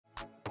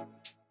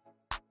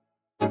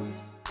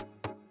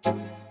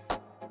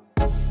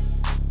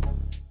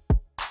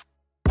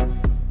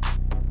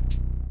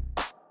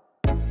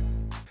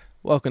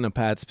Welcome to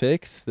Pat's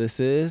Picks. This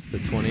is the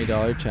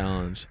 $20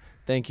 challenge.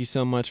 Thank you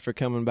so much for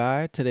coming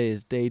by. Today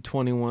is day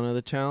 21 of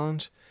the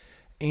challenge,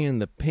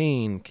 and the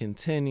pain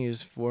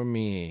continues for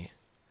me.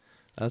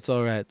 That's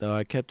all right, though.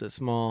 I kept it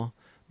small.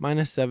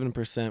 Minus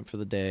 7% for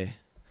the day.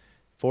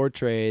 4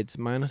 trades,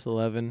 minus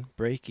 11,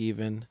 break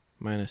even,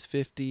 minus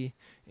 50,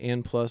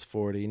 and plus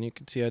 40. And you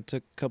can see I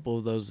took a couple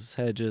of those as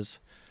hedges,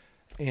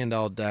 and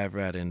I'll dive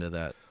right into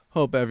that.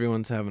 Hope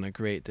everyone's having a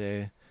great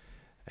day.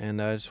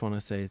 And I just want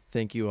to say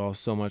thank you all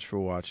so much for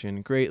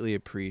watching. Greatly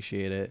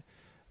appreciate it.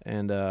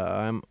 And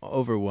I'm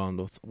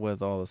overwhelmed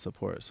with all the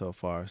support so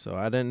far. So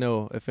I didn't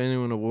know if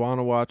anyone would want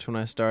to watch when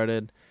I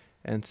started.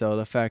 And so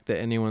the fact that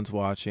anyone's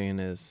watching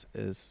is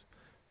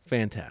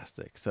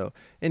fantastic. So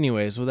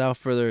anyways, without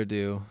further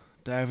ado,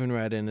 diving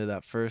right into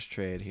that first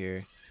trade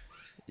here.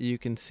 You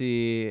can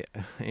see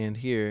and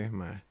hear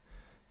my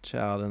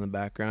child in the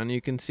background.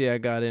 You can see I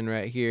got in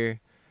right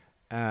here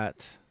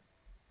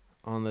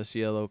on this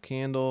yellow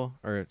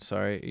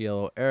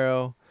yellow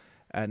arrow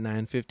at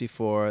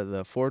 9.54.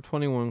 The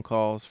 421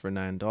 calls for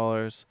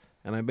 $9,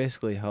 and I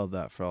basically held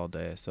that for all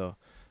day, so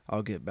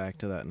I'll get back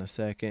to that in a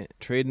second.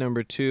 Trade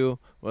number 2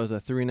 was a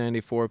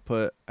 394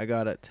 put. I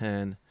got at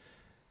 10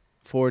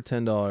 for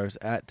 $10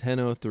 at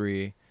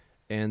 10.03,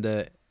 and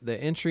the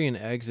entry and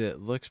exit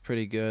looks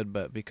pretty good,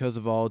 but because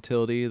of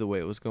volatility, the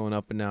way it was going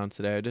up and down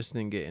today, I just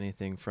didn't get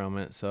anything from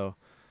it, so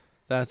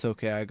that's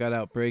okay. I got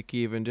out break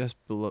even just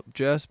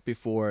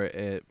before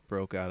it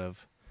broke out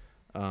of.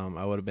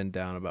 I would have been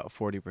down about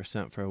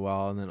 40% for a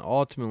while, and then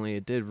ultimately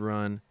it did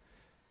run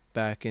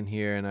back in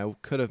here, and I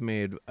could have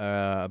made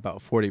about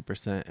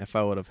 40% if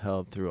I would have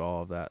held through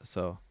all of that.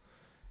 So,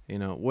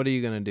 what are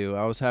you gonna do?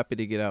 I was happy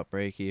to get out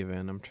break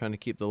even. I'm trying to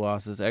keep the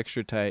losses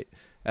extra tight.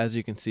 As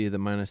you can see, the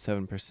minus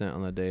 7%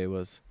 on the day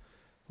was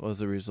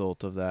the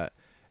result of that.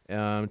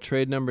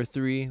 Trade number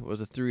 3 was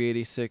a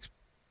 386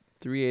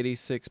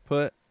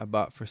 put. I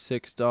bought for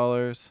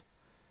 $6,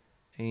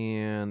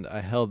 and I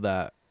held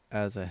that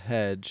as a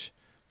hedge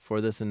for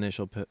this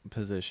initial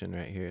position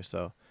right here.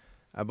 So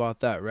I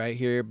bought that right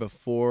here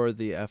before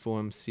the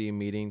FOMC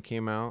meeting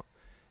came out,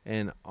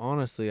 and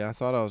honestly I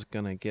thought I was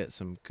gonna get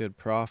some good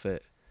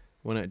profit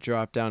when it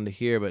dropped down to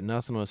here, but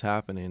nothing was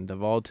happening. The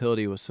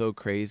volatility was so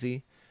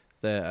crazy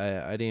that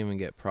I didn't even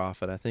get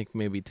profit. I think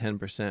maybe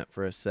 10%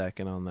 for a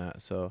second on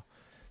that, so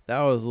that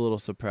was a little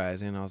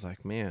surprising. I was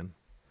like, man,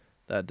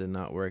 that did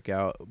not work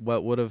out.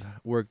 What would have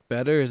worked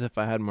better is if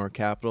I had more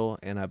capital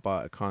and I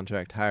bought a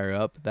contract higher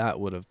up.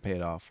 That would have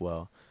paid off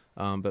well.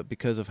 But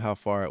because of how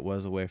far it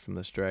was away from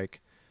the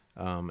strike,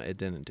 it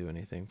didn't do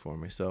anything for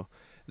me. So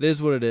it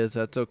is what it is.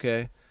 That's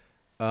okay.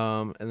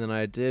 And then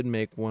I did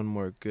make one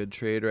more good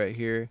trade right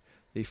here.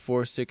 The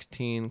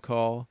 416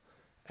 call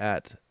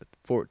at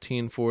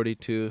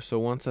 14.42. So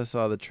once I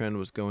saw the trend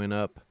was going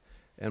up,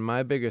 and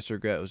my biggest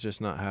regret was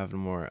just not having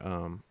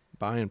more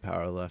buying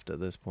power left at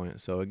this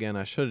point. So again,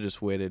 I should have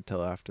just waited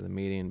till after the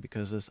meeting,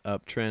 because this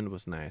uptrend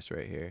was nice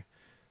right here.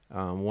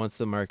 Once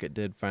the market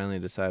did finally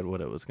decide what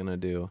it was going to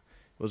do,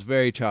 it was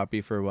very choppy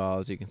for a while.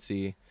 As you can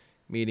see,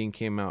 meeting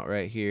came out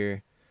right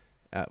here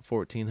at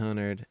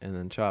 1400, and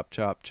then chop,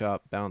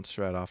 bounced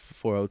right off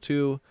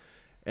 402,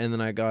 and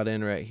then I got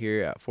in right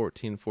here at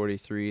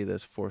 1443,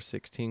 this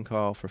 416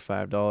 call for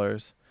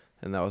 $5,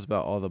 and that was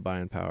about all the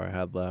buying power I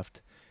had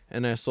left.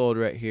 And I sold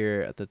right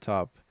here at the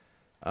top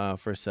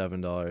for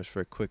 $7 for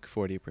a quick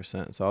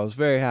 40%. So I was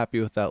very happy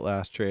with that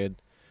last trade.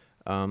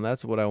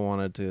 That's what I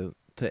wanted to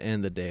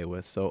end the day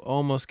with. So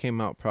almost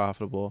came out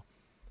profitable,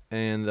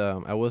 and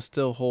I was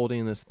still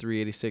holding this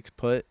 386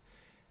 put,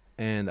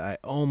 and I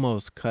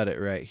almost cut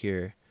it right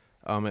here.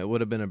 It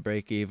would have been a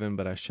break even,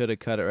 but I should have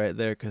cut it right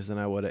there, because then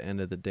I would have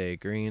ended the day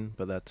green,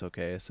 but that's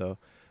okay. So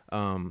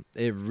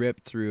it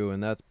ripped through,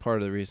 and that's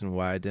part of the reason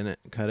why I didn't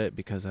cut it,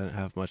 because I didn't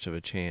have much of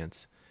a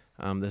chance.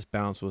 This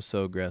bounce was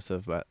so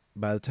aggressive, but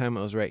by the time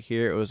it was right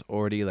here, it was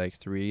already like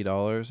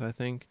 $3, I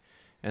think,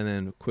 and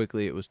then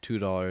quickly it was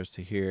 $2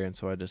 to here, and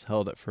so I just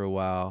held it for a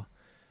while,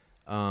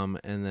 and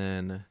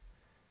then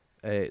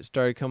it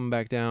started coming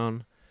back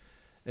down,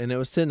 and it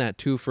was sitting at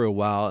 2 for a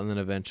while, and then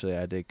eventually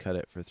I did cut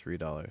it for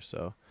 $3.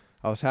 So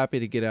I was happy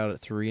to get out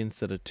at 3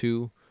 instead of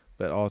 2,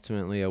 but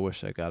ultimately I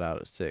wish I got out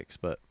at 6.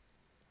 But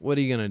what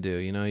are you gonna do?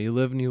 You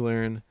live and you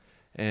learn,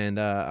 and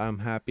I'm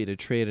happy to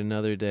trade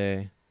another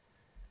day.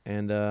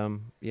 And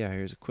yeah,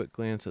 here's a quick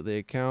glance at the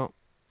account.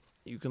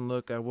 You can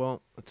look. I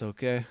won't. It's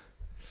okay.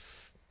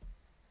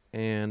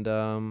 And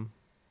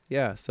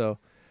yeah, so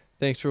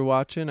thanks for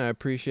watching. I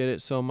appreciate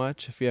it so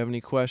much. If you have any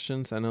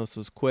questions, I know this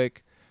was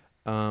quick,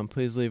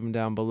 please leave them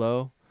down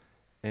below.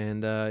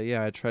 And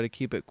yeah, I try to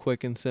keep it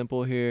quick and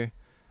simple here.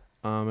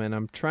 And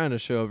I'm trying to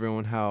show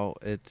everyone how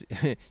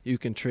you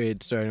can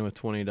trade starting with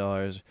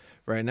 $20.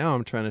 Right now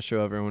I'm trying to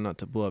show everyone not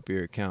to blow up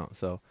your account.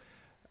 So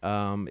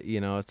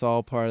it's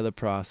all part of the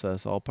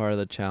process, all part of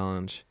the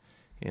challenge.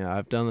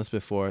 I've done this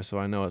before, so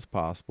I know it's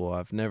possible.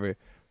 I've never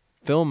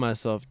filmed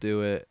myself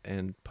do it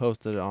and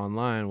posted it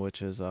online,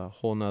 which is a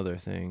whole nother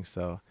thing.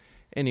 So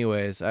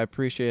anyways, I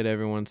appreciate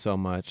everyone so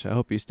much. I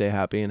hope you stay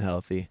happy and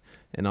healthy,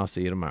 and I'll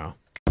see you tomorrow.